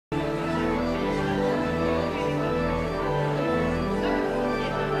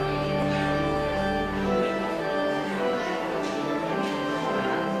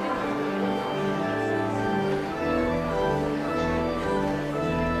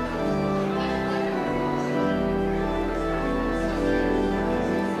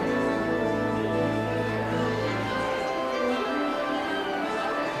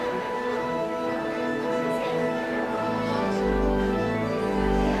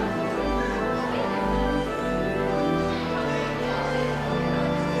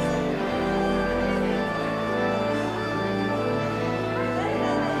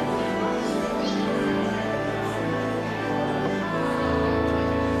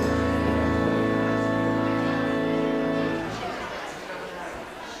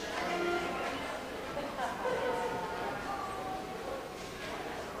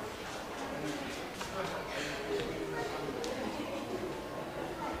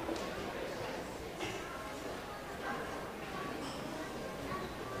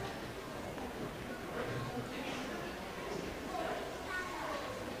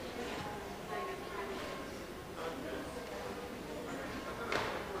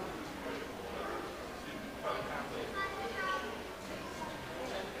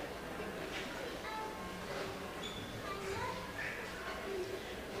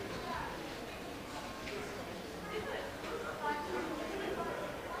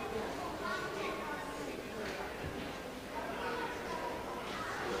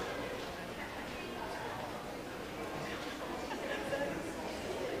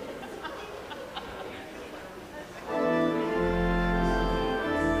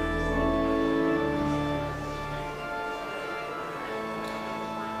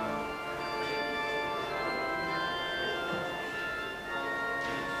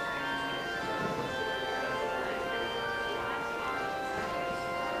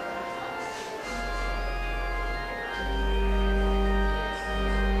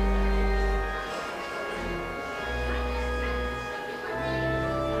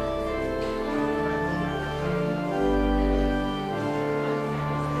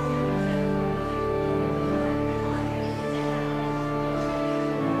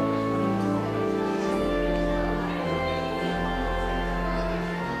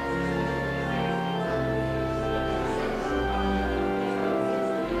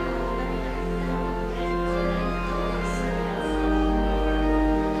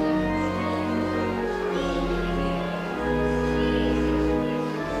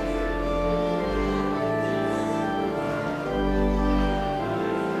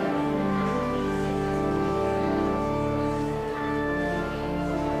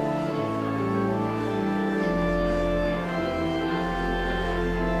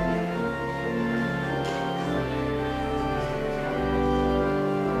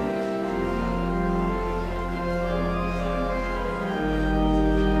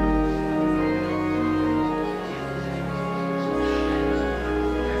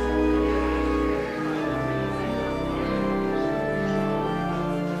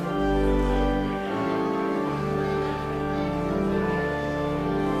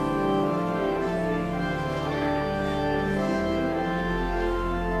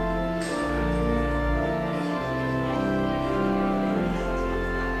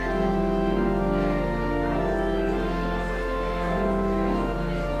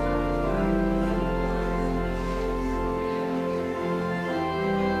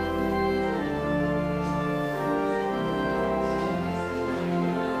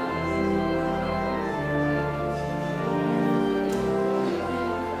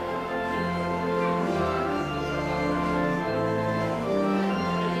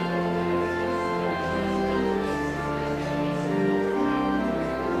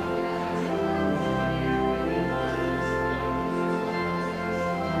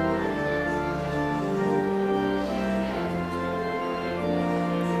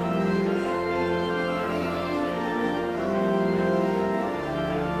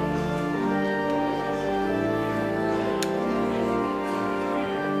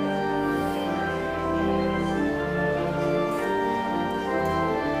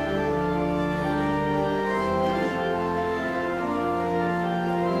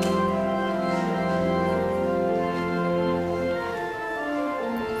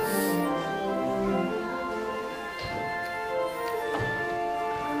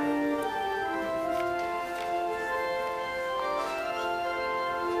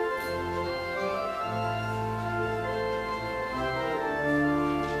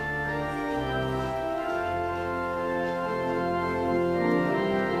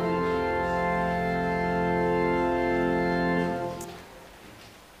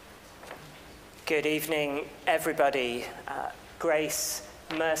Good evening, everybody. Grace,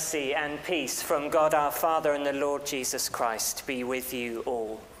 mercy, and peace from God our Father and the Lord Jesus Christ be with you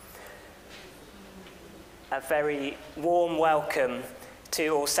all. A very warm welcome to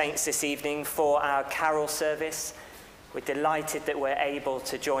All Saints this evening for our carol service. We're delighted that we're able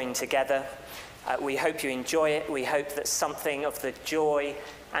to join together. We hope you enjoy it. We hope that something of the joy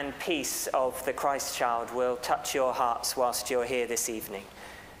and peace of the Christ child will touch your hearts whilst you're here this evening.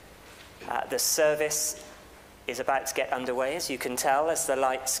 The service is about to get underway, as you can tell, as the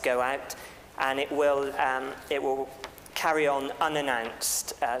lights go out, and it will carry on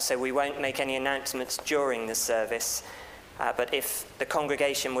unannounced, so we won't make any announcements during the service, but if the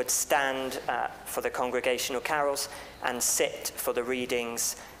congregation would stand for the congregational carols and sit for the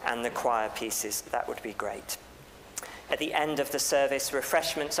readings and the choir pieces, that would be great. At the end of the service,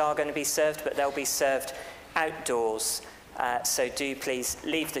 refreshments are going to be served, but they'll be served outdoors. So do please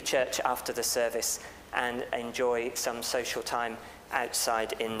leave the church after the service and enjoy some social time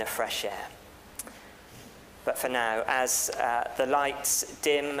outside in the fresh air. But for now, as the lights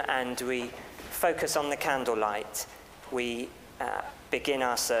dim and we focus on the candlelight, we begin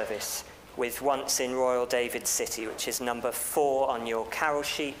our service with Once in Royal David City, which is number 4 on your carol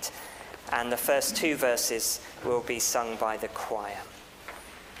sheet, and the first 2 verses will be sung by the choir.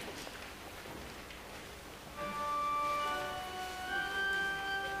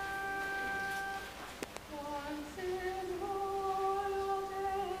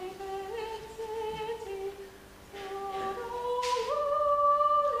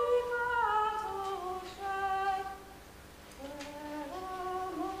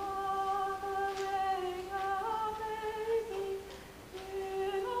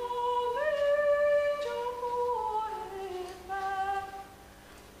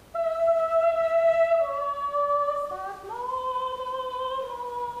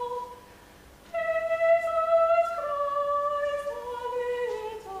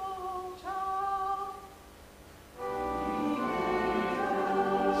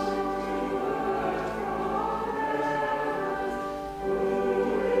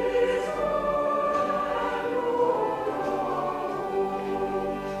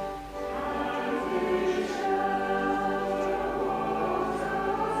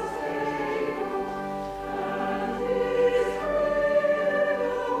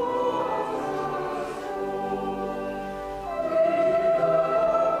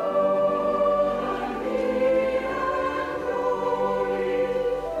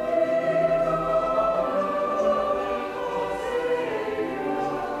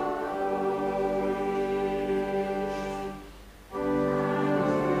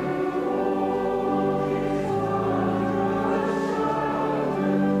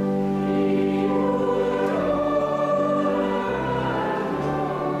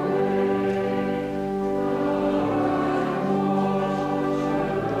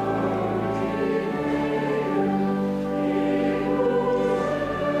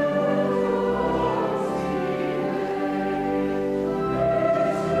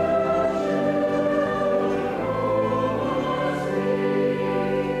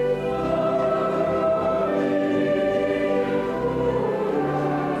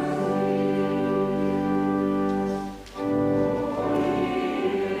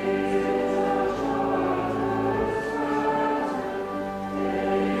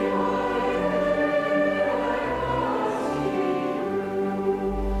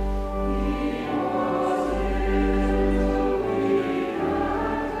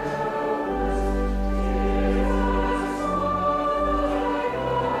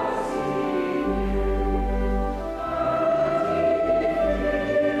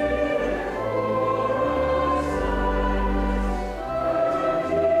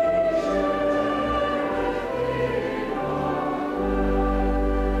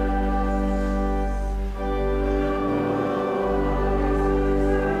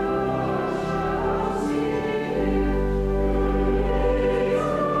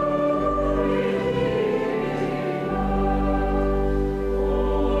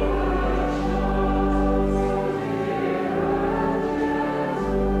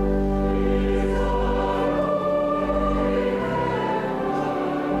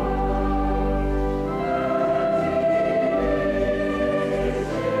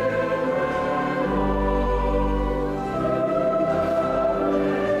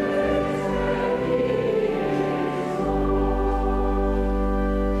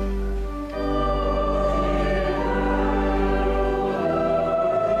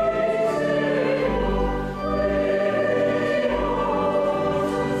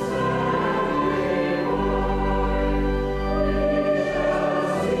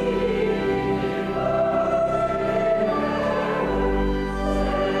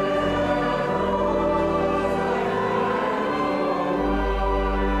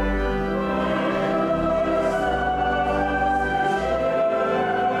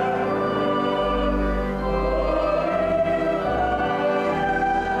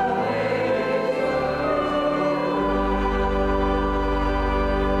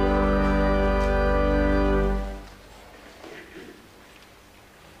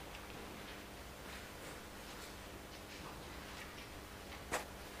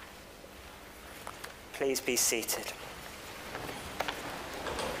 Please be seated.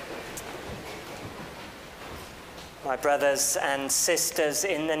 My brothers and sisters,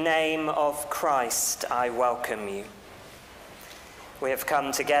 in the name of Christ, I welcome you. We have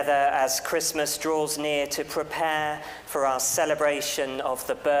come together as Christmas draws near to prepare for our celebration of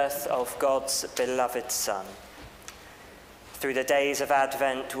the birth of God's beloved Son. Through the days of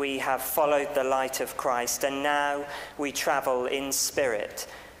Advent, we have followed the light of Christ, and now we travel in spirit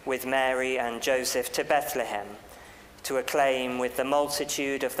with Mary and Joseph to Bethlehem to acclaim with the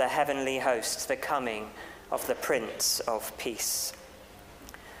multitude of the heavenly hosts the coming of the Prince of Peace.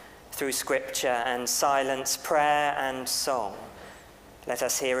 Through scripture and silence, prayer and song, let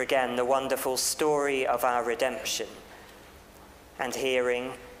us hear again the wonderful story of our redemption. And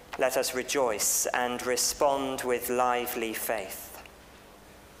hearing, let us rejoice and respond with lively faith.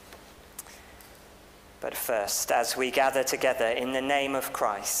 But first, as we gather together in the name of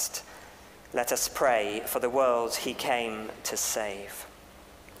Christ, let us pray for the world he came to save.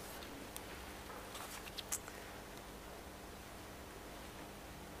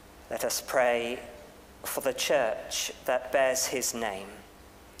 Let us pray for the church that bears his name,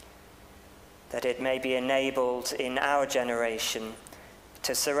 that it may be enabled in our generation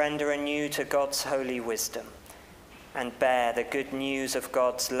to surrender anew to God's holy wisdom and bear the good news of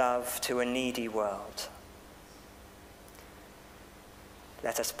God's love to a needy world.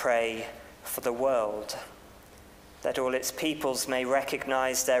 Let us pray for the world, that all its peoples may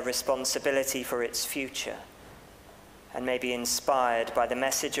recognize their responsibility for its future and may be inspired by the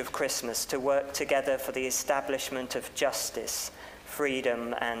message of Christmas to work together for the establishment of justice,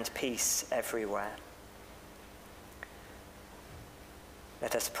 freedom, and peace everywhere.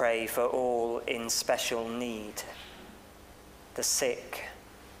 Let us pray for all in special need, the sick,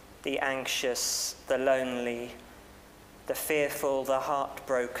 the anxious, the lonely, the fearful, the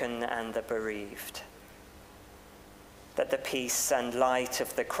heartbroken, and the bereaved. That the peace and light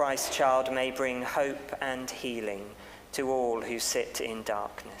of the Christ child may bring hope and healing to all who sit in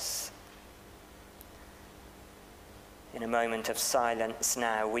darkness. In a moment of silence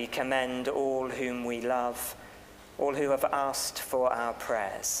now, we commend all whom we love, all who have asked for our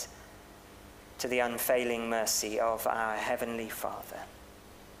prayers, to the unfailing mercy of our Heavenly Father.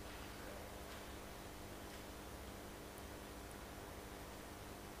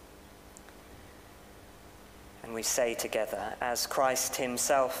 And we say together, as Christ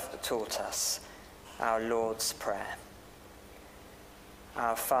himself taught us, our Lord's Prayer.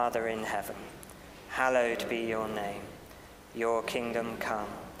 Our Father in heaven, hallowed be your name. Your kingdom come,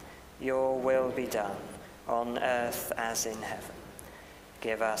 your will be done, on earth as in heaven.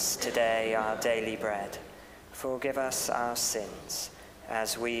 Give us today our daily bread. Forgive us our sins,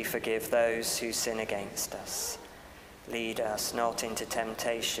 as we forgive those who sin against us. Lead us not into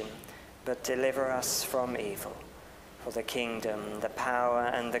temptation, but deliver us from evil. For the kingdom, the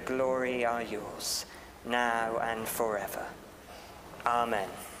power, and the glory are yours, now and forever. Amen.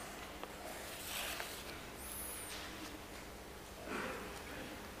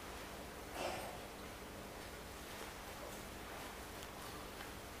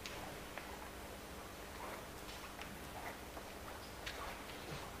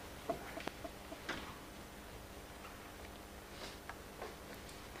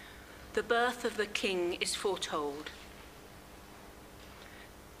 The birth of the King is foretold.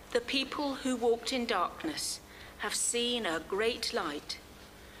 The people who walked in darkness have seen a great light.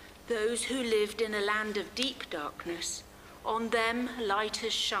 Those who lived in a land of deep darkness, on them light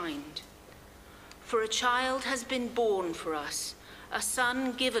has shined. For a child has been born for us, a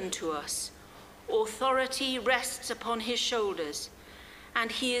son given to us. Authority rests upon his shoulders,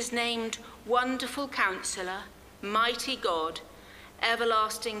 and he is named Wonderful Counselor, Mighty God,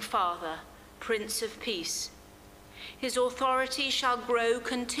 Everlasting Father, Prince of Peace. His authority shall grow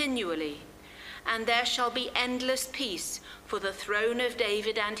continually, and there shall be endless peace for the throne of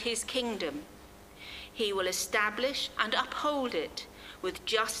David and his kingdom. He will establish and uphold it with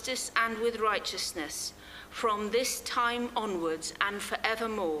justice and with righteousness from this time onwards and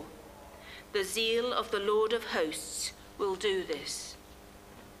forevermore. The zeal of the Lord of hosts will do this.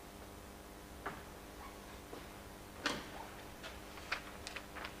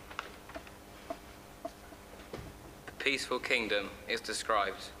 The peaceful kingdom is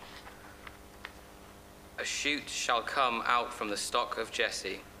described. A shoot shall come out from the stock of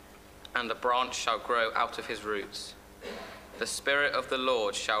Jesse, and a branch shall grow out of his roots. The Spirit of the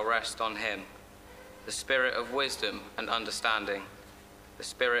Lord shall rest on him, the Spirit of wisdom and understanding, the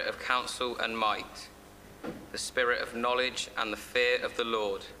Spirit of counsel and might, the Spirit of knowledge and the fear of the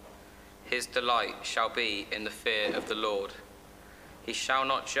Lord. His delight shall be in the fear of the Lord. He shall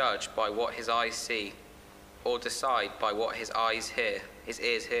not judge by what his eyes see, or decide by what his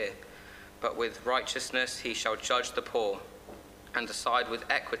ears hear, but with righteousness he shall judge the poor, and decide with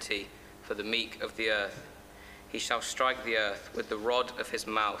equity for the meek of the earth. He shall strike the earth with the rod of his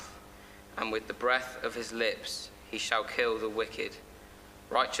mouth, and with the breath of his lips he shall kill the wicked.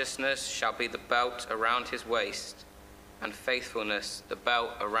 Righteousness shall be the belt around his waist, and faithfulness the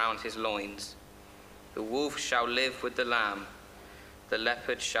belt around his loins. The wolf shall live with the lamb, the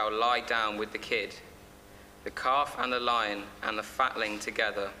leopard shall lie down with the kid, the calf and the lion and the fatling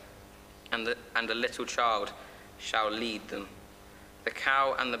together, and the little child shall lead them. The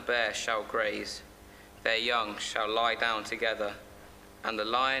cow and the bear shall graze, their young shall lie down together, and the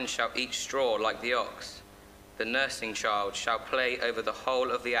lion shall eat straw like the ox. The nursing child shall play over the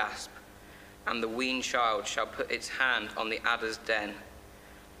hole of the asp, and the weaned child shall put its hand on the adder's den.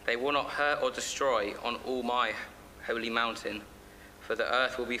 They will not hurt or destroy on all my holy mountain, for the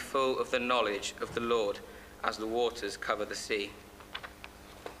earth will be full of the knowledge of the Lord as the waters cover the sea.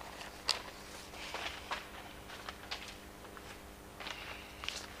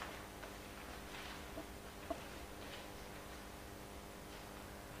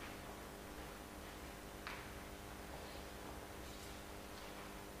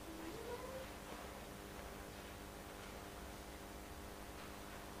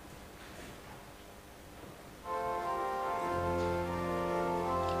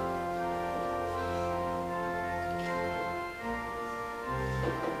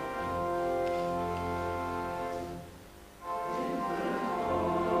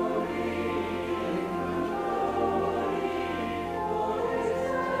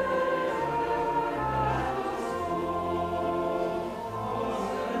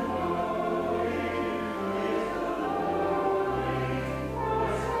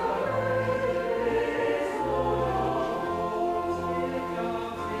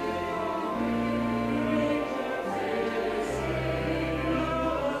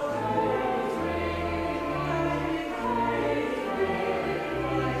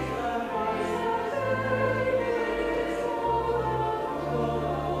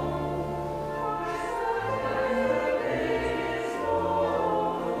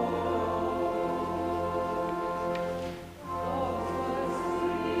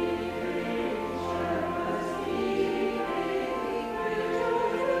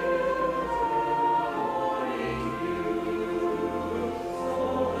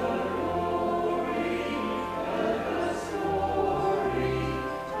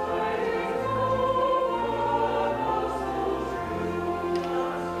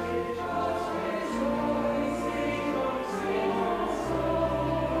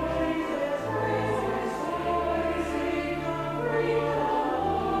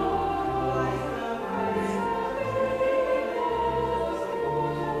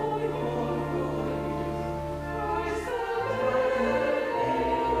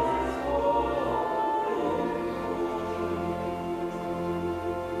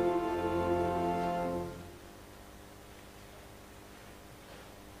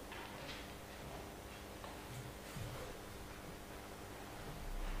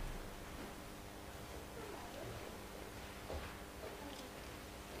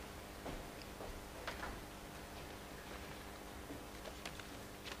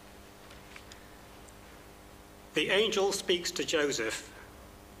 The angel speaks to Joseph.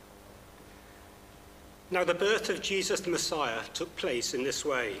 Now the birth of Jesus the Messiah took place in this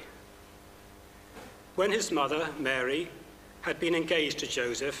way. When his mother, Mary, had been engaged to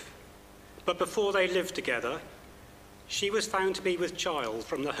Joseph, but before they lived together, she was found to be with child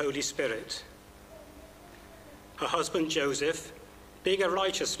from the Holy Spirit. Her husband Joseph, being a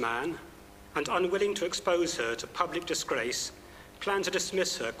righteous man and unwilling to expose her to public disgrace, planned to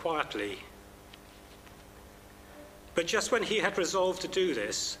dismiss her quietly. But just when he had resolved to do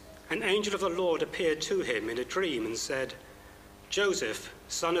this, an angel of the Lord appeared to him in a dream and said, "Joseph,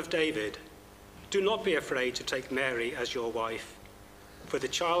 son of David, do not be afraid to take Mary as your wife, for the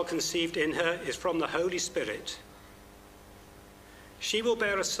child conceived in her is from the Holy Spirit. She will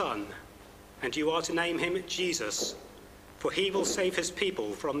bear a son, and you are to name him Jesus, for he will save his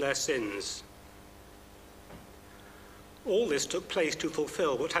people from their sins." All this took place to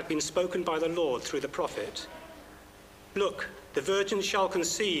fulfill what had been spoken by the Lord through the prophet. "Look, the virgin shall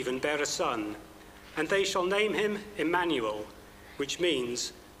conceive and bear a son, and they shall name him Emmanuel," which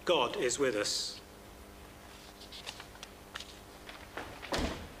means God is with us.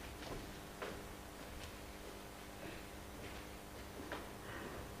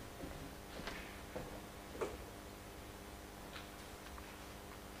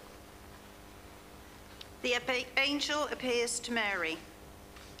 The angel appears to Mary.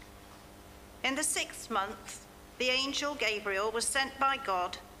 In the 6th month, the angel Gabriel was sent by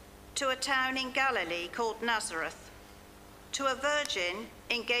God to a town in Galilee called Nazareth, to a virgin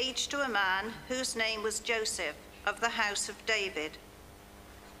engaged to a man whose name was Joseph, of the house of David.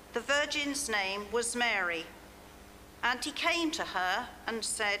 The virgin's name was Mary, and he came to her and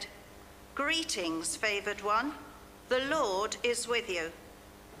said, "Greetings, favored one, the Lord is with you."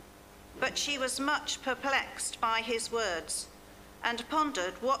 But she was much perplexed by his words, and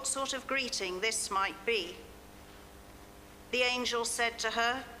pondered what sort of greeting this might be. The angel said to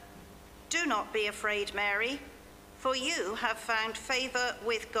her, "Do not be afraid, Mary, for you have found favor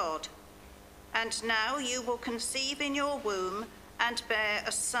with God. And now you will conceive in your womb and bear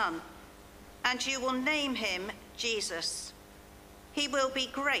a son, and you will name him Jesus. He will be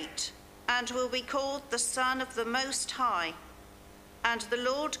great and will be called the Son of the Most High, and the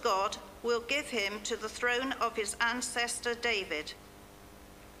Lord God will give him to the throne of his ancestor David.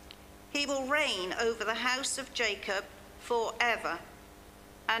 He will reign over the house of Jacob forever,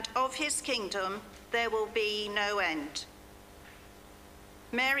 and of his kingdom there will be no end."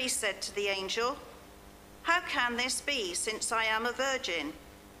 Mary said to the angel, "How can this be, since I am a virgin?"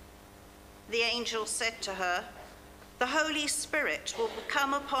 The angel said to her, "The Holy Spirit will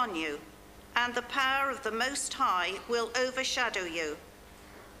come upon you, and the power of the Most High will overshadow you.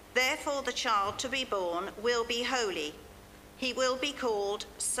 Therefore the child to be born will be holy. He will be called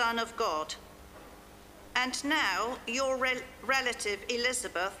Son of God. And now your relative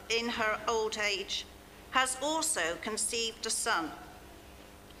Elizabeth, in her old age, has also conceived a son.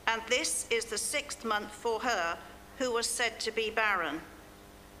 And this is the 6th month for her who was said to be barren.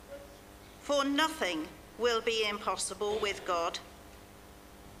 For nothing will be impossible with God."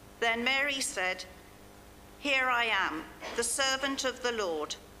 Then Mary said, "Here I am, the servant of the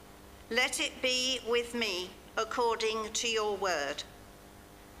Lord. Let it be with me according to your word."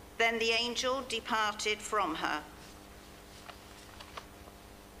 Then the angel departed from her.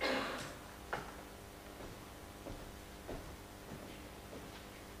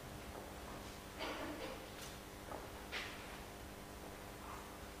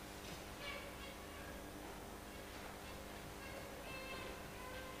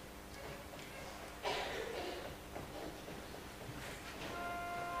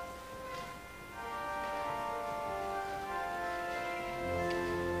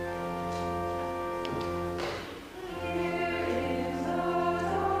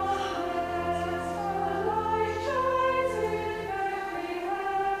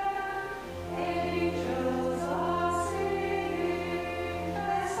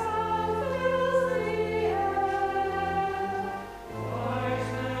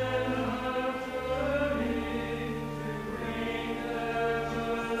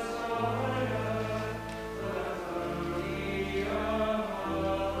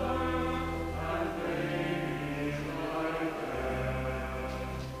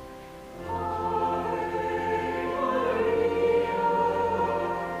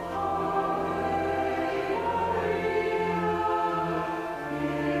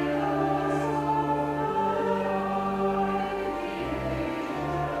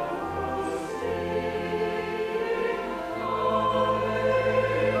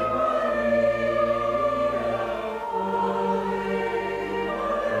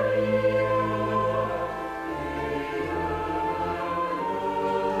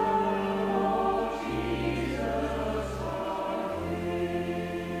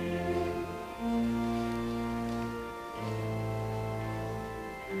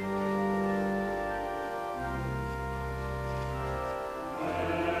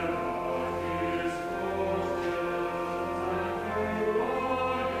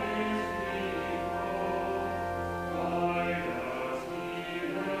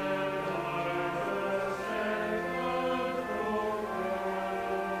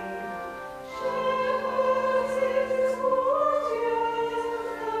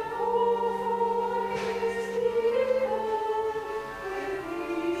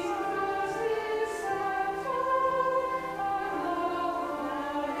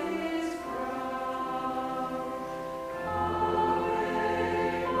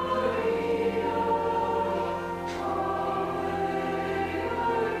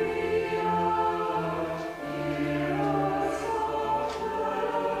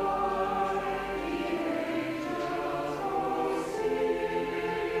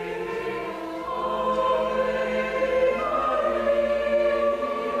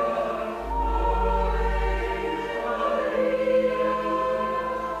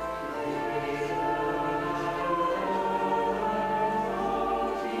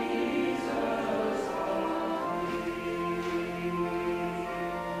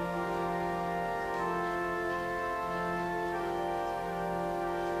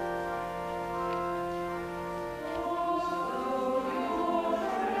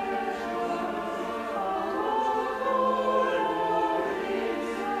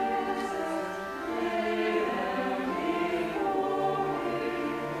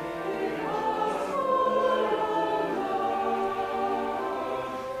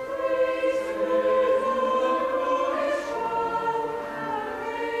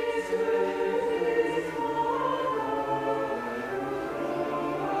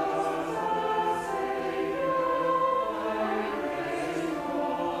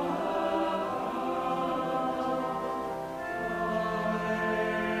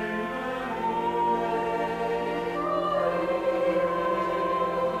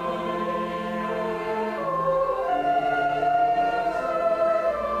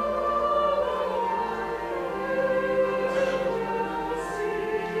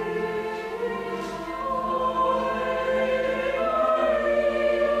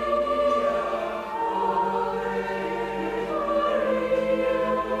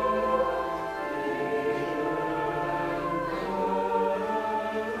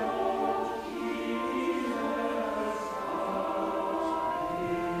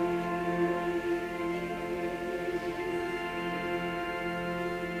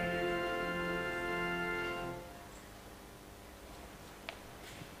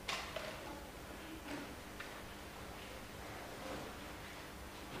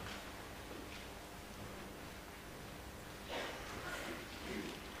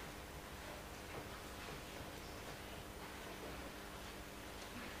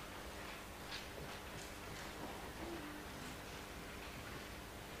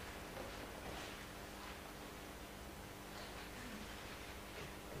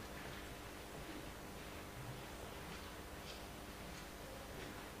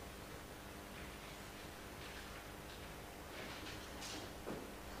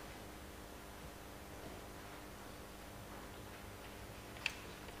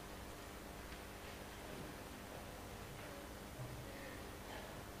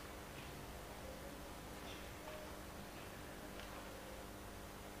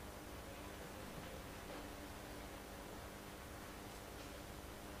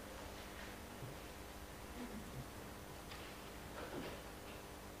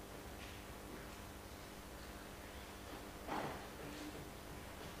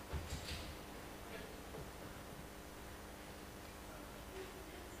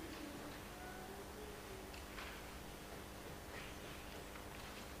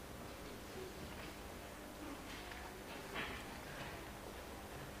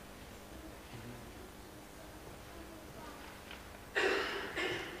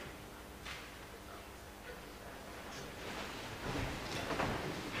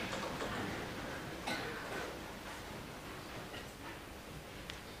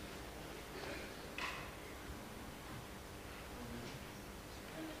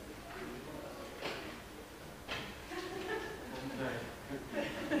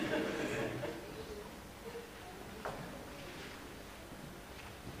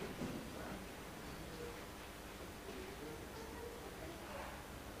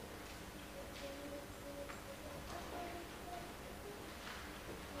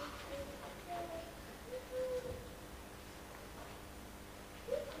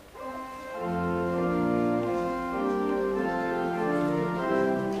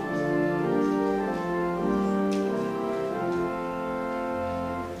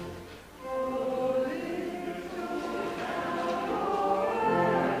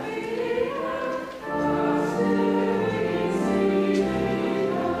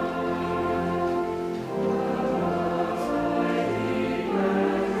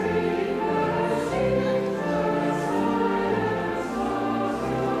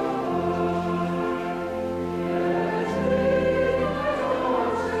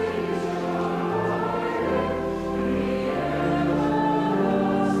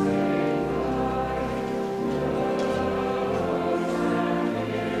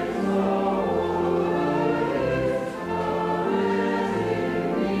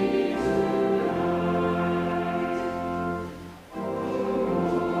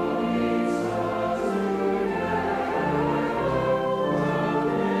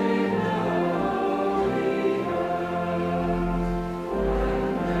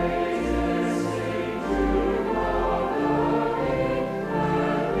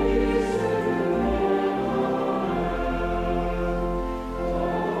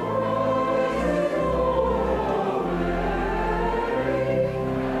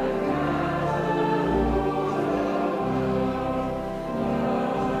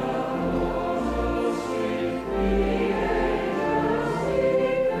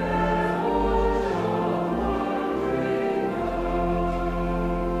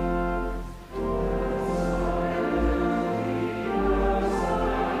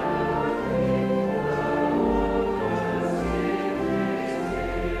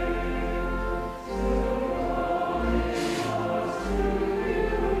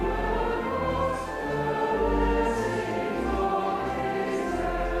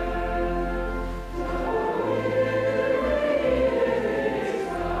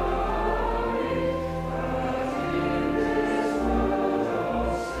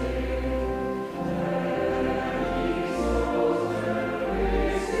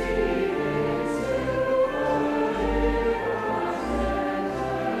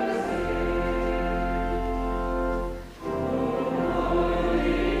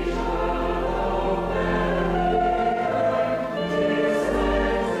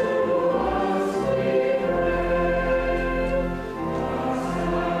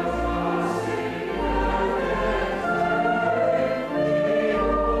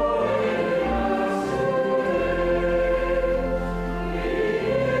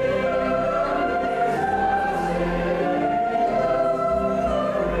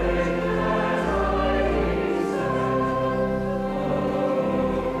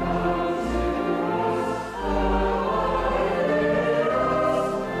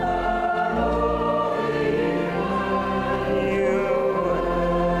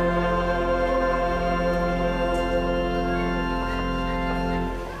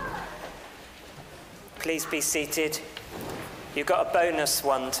 Please be seated. You've got a bonus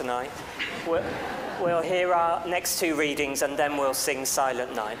one tonight. We'll hear our next two readings and then we'll sing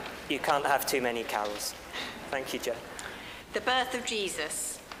Silent Night. You can't have too many carols. Thank you, Jo. The birth of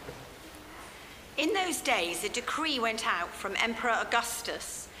Jesus. In those days, a decree went out from Emperor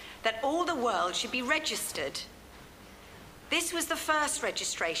Augustus that all the world should be registered. This was the first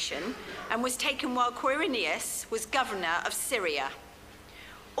registration and was taken while Quirinius was governor of Syria.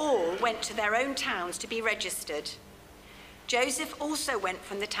 All went to their own towns to be registered. Joseph also went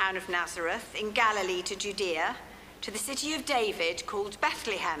from the town of Nazareth in Galilee to Judea, to the city of David called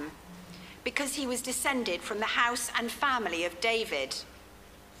Bethlehem, because he was descended from the house and family of David.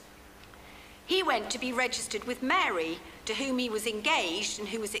 He went to be registered with Mary, to whom he was engaged and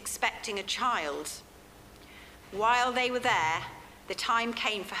who was expecting a child. While they were there, the time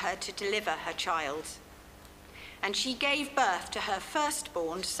came for her to deliver her child. And she gave birth to her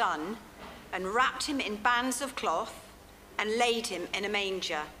firstborn son, and wrapped him in bands of cloth, and laid him in a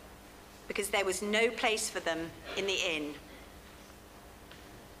manger, because there was no place for them in the inn.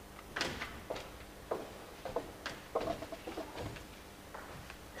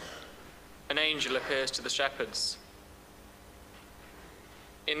 An angel appears to the shepherds.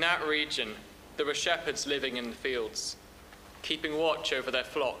 In that region, there were shepherds living in the fields, keeping watch over their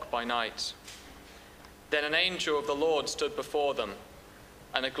flock by night. Then an angel of the Lord stood before them,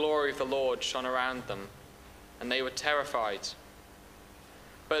 and the glory of the Lord shone around them, and they were terrified.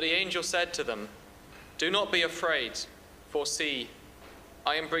 But the angel said to them, "Do not be afraid, for see,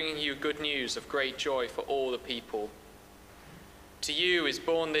 I am bringing you good news of great joy for all the people. To you is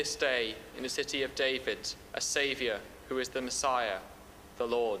born this day in the city of David a Saviour who is the Messiah, the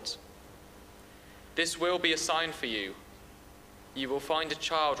Lord. This will be a sign for you. You will find a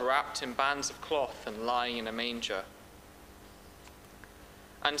child wrapped in bands of cloth and lying in a manger."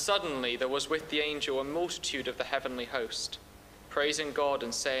 And suddenly there was with the angel a multitude of the heavenly host, praising God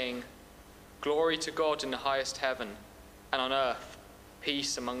and saying, "Glory to God in the highest heaven, and on earth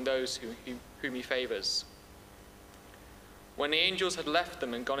peace among those whom he favours." When the angels had left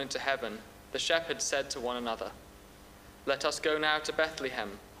them and gone into heaven, the shepherds said to one another, "Let us go now to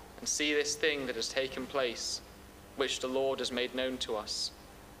Bethlehem and see this thing that has taken place, which the Lord has made known to us."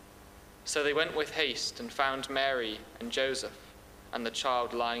 So they went with haste and found Mary and Joseph and the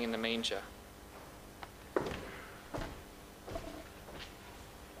child lying in the manger.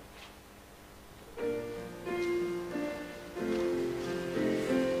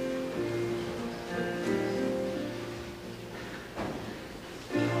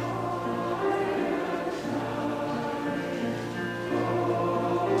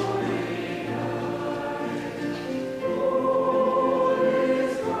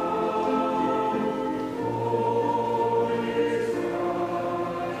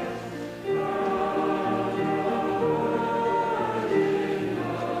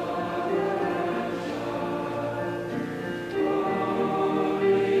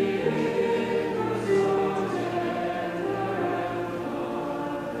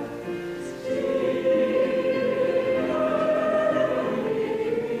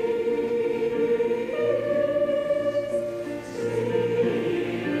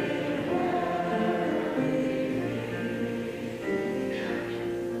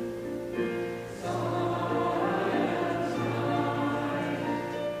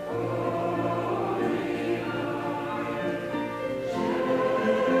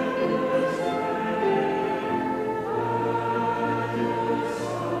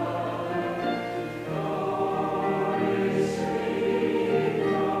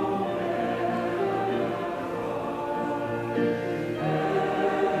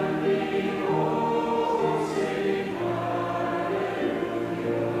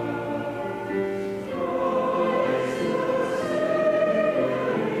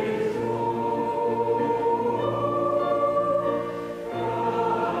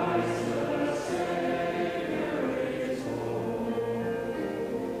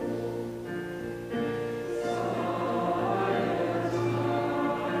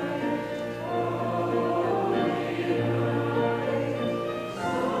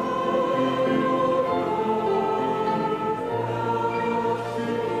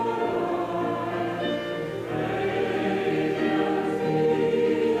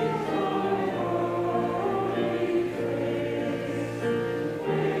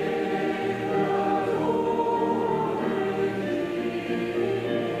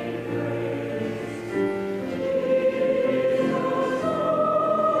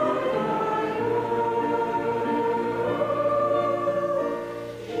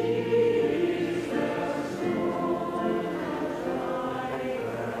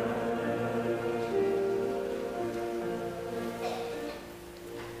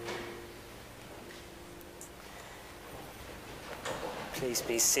 Please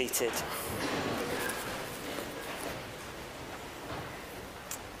be seated.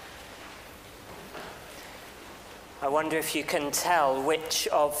 I wonder if you can tell which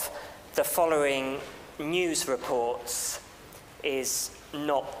of the following news reports is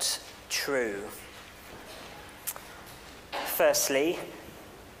not true. Firstly,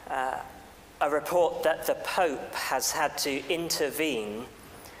 a report that the Pope has had to intervene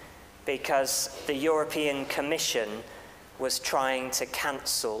because the European Commission was trying to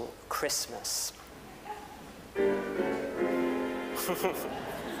cancel Christmas.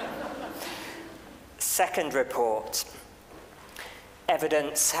 Second report,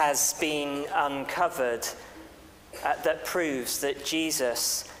 evidence has been uncovered that proves that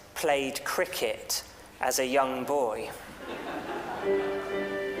Jesus played cricket as a young boy.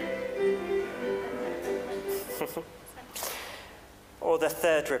 Or the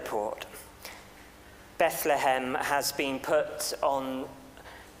third report, Bethlehem has been put on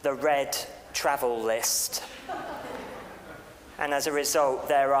the red travel list, and as a result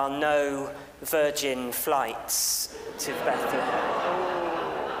there are no Virgin flights to Bethlehem.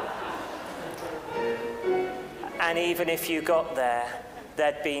 And even if you got there,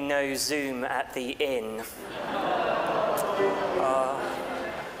 there'd be no Zoom at the inn.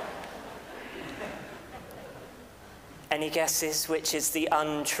 Any guesses which is the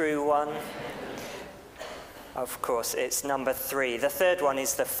untrue one? Of course, it's number 3. The third one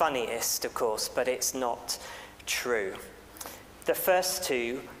is the funniest, of course, but it's not true. The first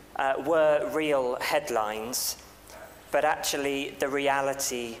two were real headlines, but actually the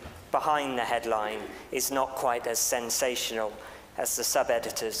reality behind the headline is not quite as sensational as the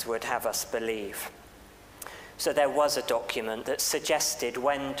sub-editors would have us believe. So there was a document that suggested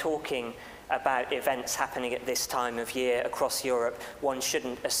when talking about events happening at this time of year across Europe, one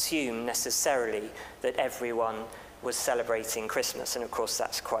shouldn't assume necessarily that everyone was celebrating Christmas, and of course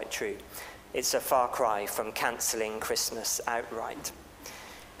that's quite true. It's a far cry from cancelling Christmas outright.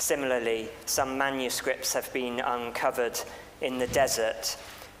 Similarly, some manuscripts have been uncovered in the desert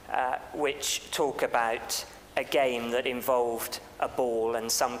which talk about a game that involved a ball and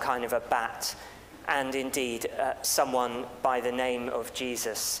some kind of a bat, and indeed someone by the name of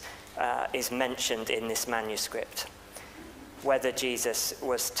Jesus is mentioned in this manuscript. Whether Jesus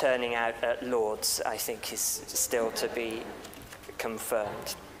was turning out at Lourdes, I think, is still to be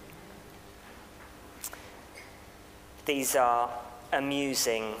confirmed. These are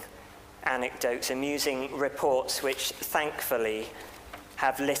amusing anecdotes, amusing reports which thankfully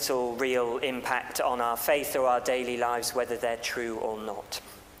have little real impact on our faith or our daily lives, whether they're true or not.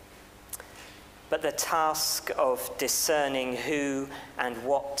 But the task of discerning who and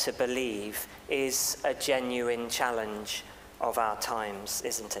what to believe is a genuine challenge of our times,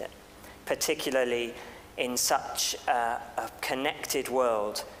 isn't it? Particularly in such a connected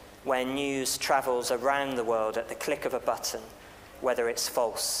world where news travels around the world at the click of a button, whether it's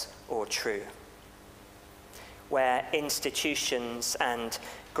false or true. Where institutions and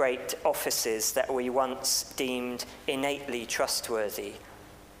great offices that we once deemed innately trustworthy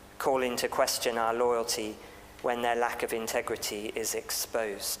call into question our loyalty when their lack of integrity is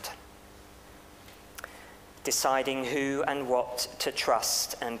exposed. Deciding who and what to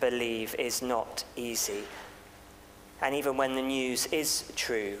trust and believe is not easy. And even when the news is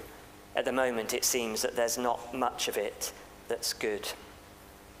true, at the moment it seems that there's not much of it that's good.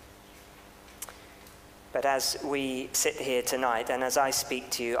 But as we sit here tonight, and as I speak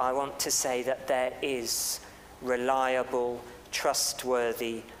to you, I want to say that there is reliable,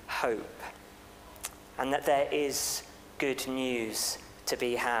 trustworthy hope, and that there is good news to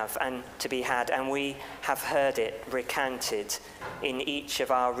be had, and we have heard it recounted in each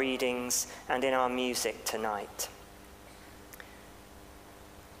of our readings and in our music tonight.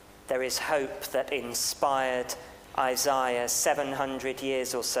 There is hope that inspired Isaiah 700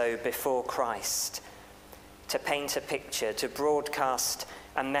 years or so before Christ to paint a picture, to broadcast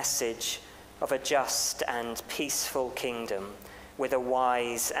a message of a just and peaceful kingdom with a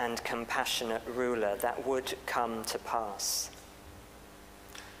wise and compassionate ruler that would come to pass.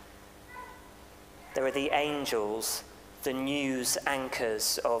 There are the angels, the news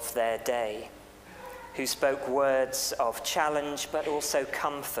anchors of their day, who spoke words of challenge but also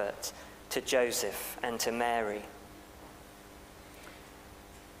comfort to Joseph and to Mary.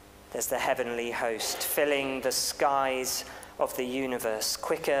 There's the heavenly host filling the skies of the universe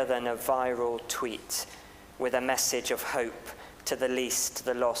quicker than a viral tweet with a message of hope to the least,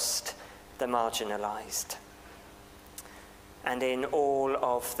 the lost, the marginalized. And in all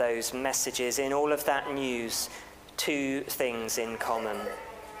of those messages, in all of that news, two things in common.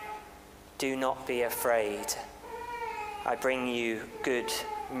 Do not be afraid. I bring you good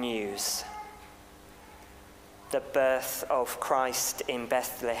news. The birth of Christ in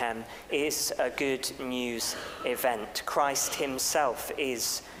Bethlehem is a good news event. Christ himself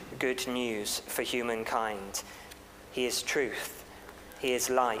is good news for humankind. He is truth, he is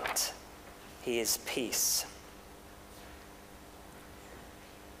light, he is peace.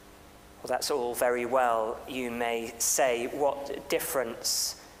 Well, that's all very well, you may say. What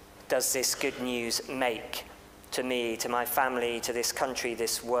difference does this good news make to me, to my family, to this country,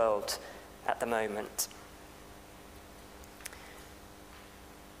 this world at the moment?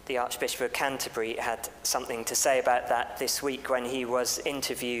 The Archbishop of Canterbury had something to say about that this week when he was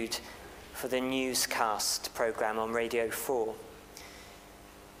interviewed for the newscast programme on Radio 4.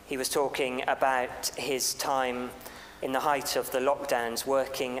 He was talking about his time in the height of the lockdowns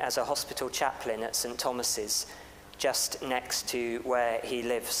working as a hospital chaplain at St Thomas's, just next to where he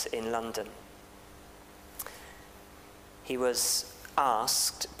lives in London. He was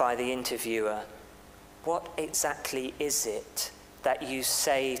asked by the interviewer, what exactly is it that you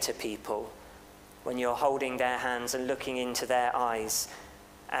say to people when you're holding their hands and looking into their eyes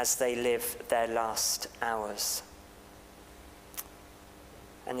as they live their last hours?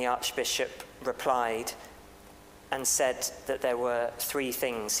 And the Archbishop replied and said that there were 3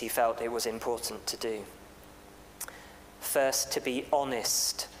 things he felt it was important to do. First, to be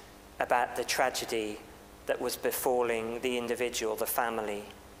honest about the tragedy that was befalling the individual, the family.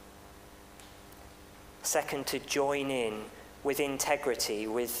 Second, to join in with integrity,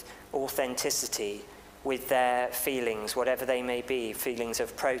 with authenticity, with their feelings, whatever they may be, feelings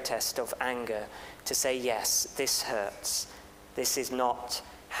of protest, of anger, to say, yes, this hurts. This is not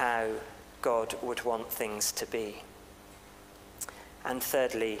how God would want things to be. And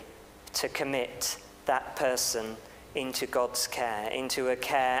thirdly, to commit that person into God's care, into a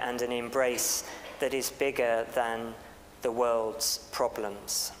care and an embrace that is bigger than the world's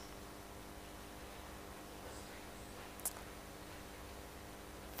problems.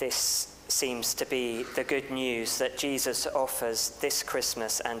 This seems to be the good news that Jesus offers this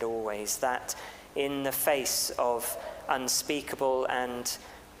Christmas and always, that in the face of unspeakable and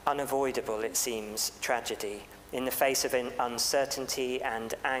unavoidable, it seems, tragedy, in the face of uncertainty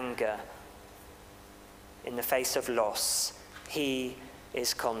and anger, in the face of loss, he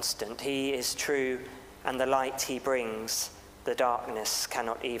is constant, he is true, and the light he brings, the darkness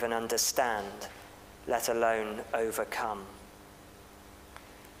cannot even understand, let alone overcome.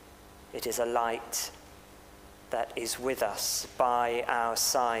 It is a light that is with us, by our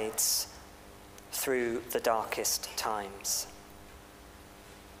sides, through the darkest times.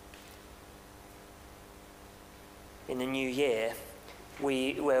 In the new year,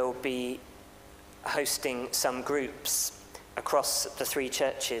 we will be hosting some groups across the 3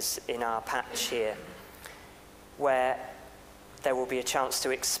 churches in our patch here, where there will be a chance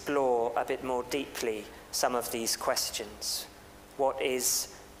to explore a bit more deeply some of these questions. What is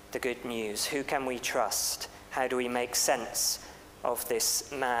the good news? Who can we trust? How do we make sense of this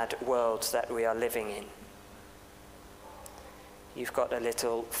mad world that we are living in? You've got a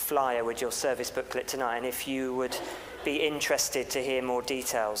little flyer with your service booklet tonight, and if you would be interested to hear more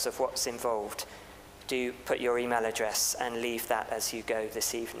details of what's involved, do put your email address and leave that as you go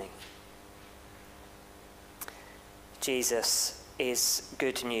this evening. Jesus is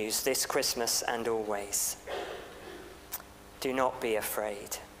good news this Christmas and always. Do not be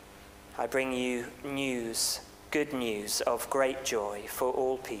afraid. I bring you news, good news of great joy for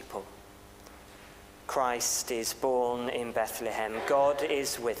all people. Christ is born in Bethlehem. God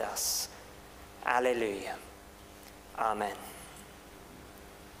is with us. Alleluia. Amen.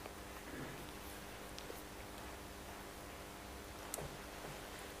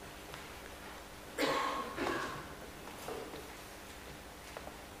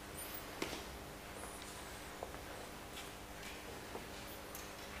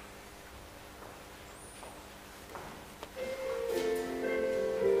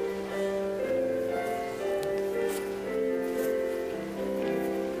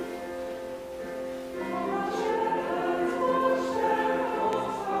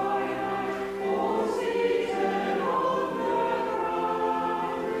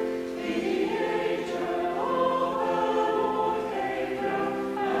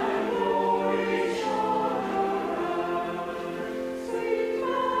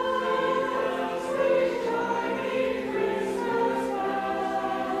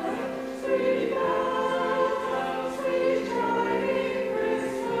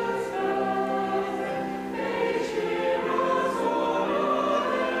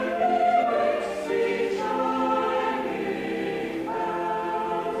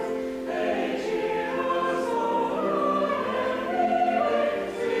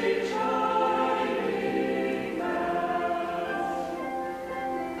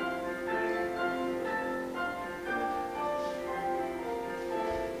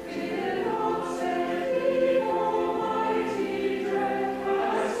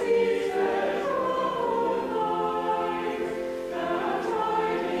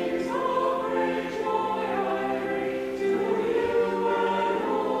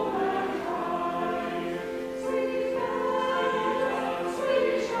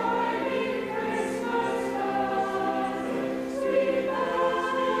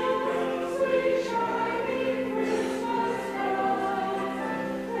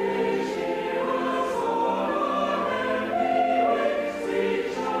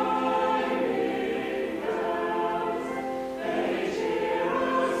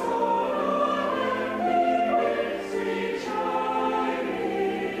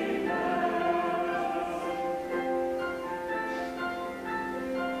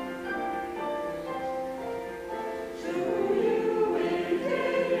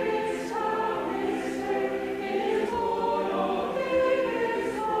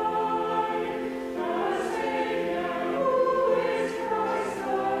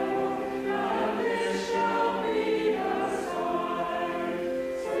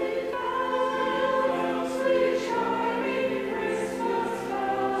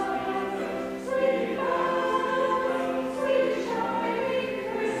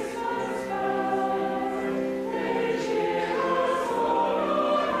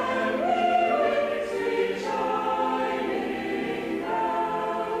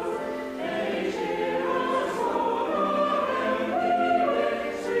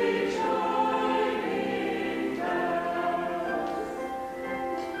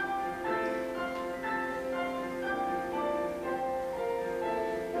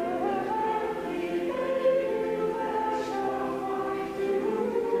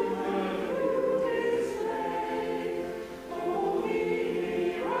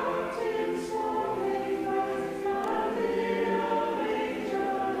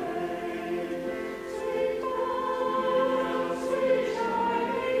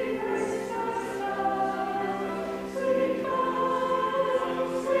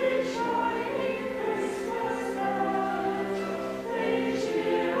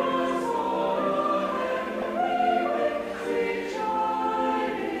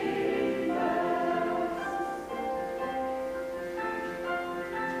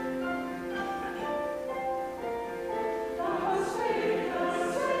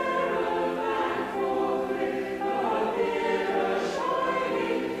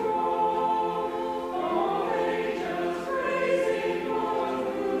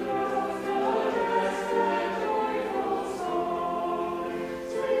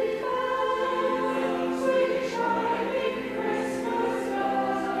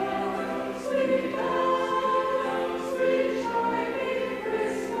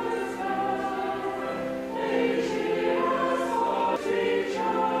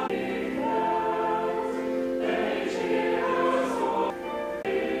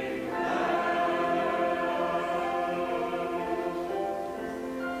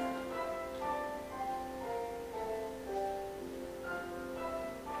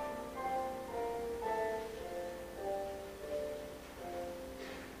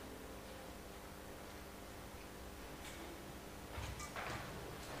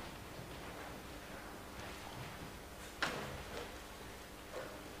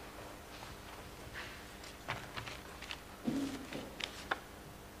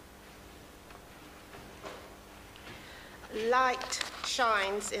 light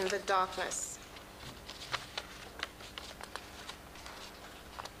shines in the darkness.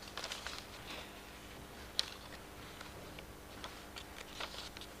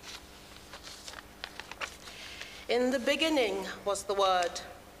 In the beginning was the Word,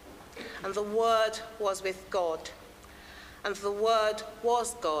 and the Word was with God, and the Word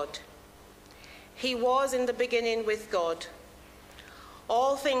was God. He was in the beginning with God.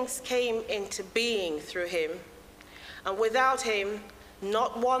 All things came into being through him, and without him,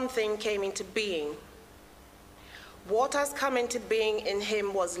 not one thing came into being. What has come into being in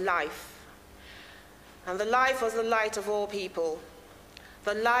him was life, and the life was the light of all people.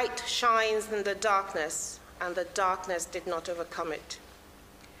 The light shines in the darkness, and the darkness did not overcome it.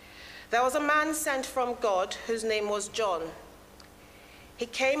 There was a man sent from God whose name was John. He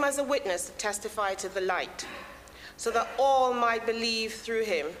came as a witness to testify to the light, so that all might believe through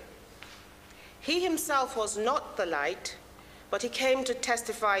him. He himself was not the light, but he came to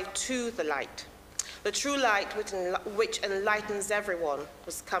testify to the light. The true light which enlightens everyone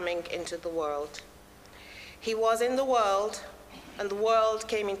was coming into the world. He was in the world, and the world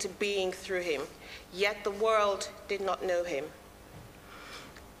came into being through him, yet the world did not know him.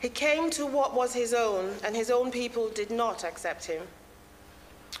 He came to what was his own, and his own people did not accept him.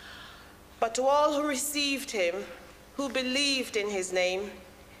 But to all who received him, who believed in his name,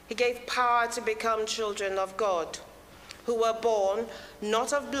 he gave power to become children of God, who were born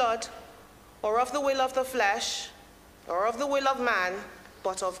not of blood, or of the will of the flesh, or of the will of man,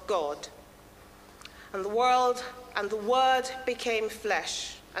 but of God. And the Word became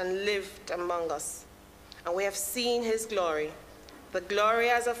flesh and lived among us. And we have seen his glory, the glory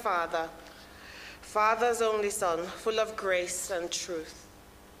as a Father, Father's only Son, full of grace and truth.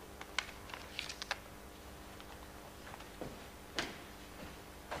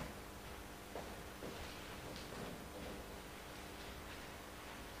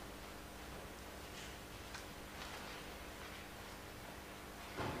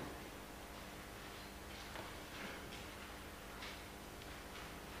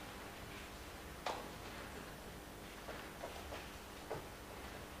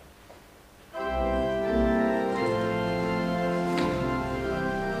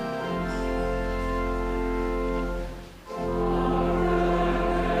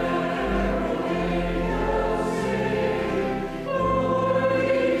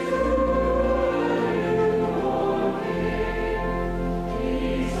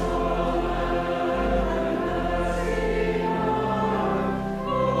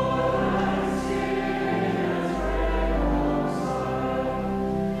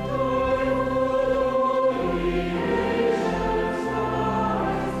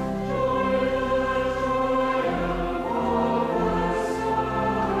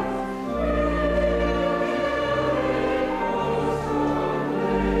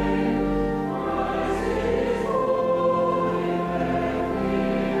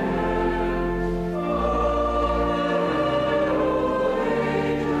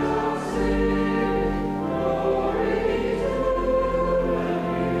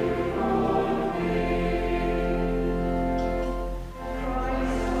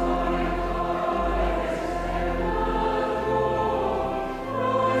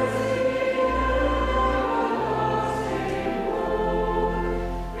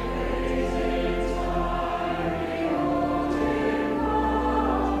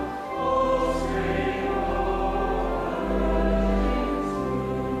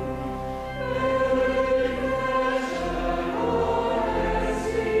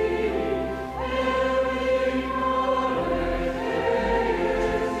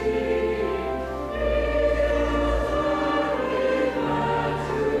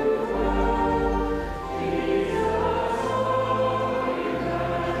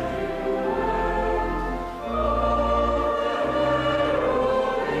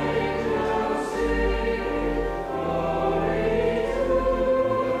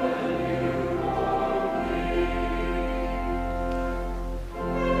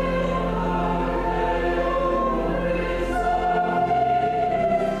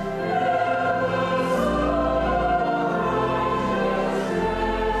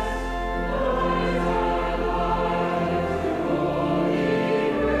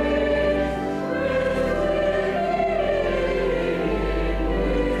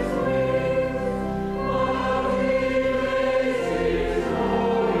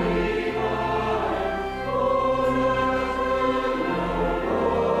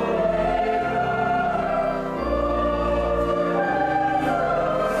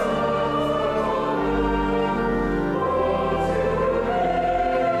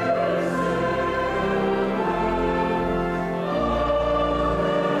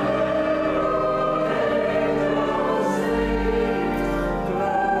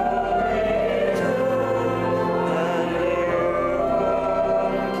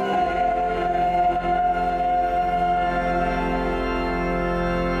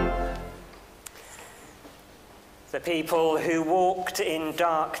 The people who walked in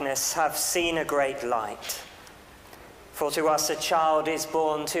darkness have seen a great light. For to us a child is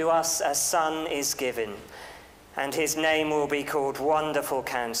born, to us a son is given, and his name will be called Wonderful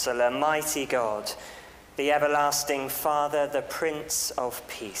Counselor, Mighty God, the Everlasting Father, the Prince of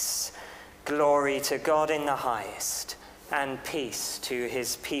Peace. Glory to God in the highest, and peace to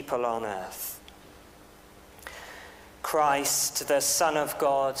his people on earth. Christ, the Son of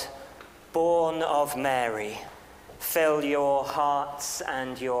God, born of Mary, fill your hearts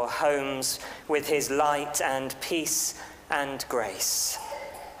and your homes with his light and peace and grace.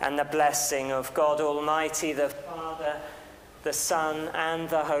 And the blessing of God Almighty, the Father, the Son, and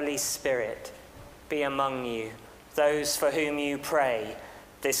the Holy Spirit be among you, those for whom you pray,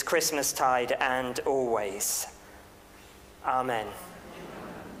 this Christmastide and always. Amen.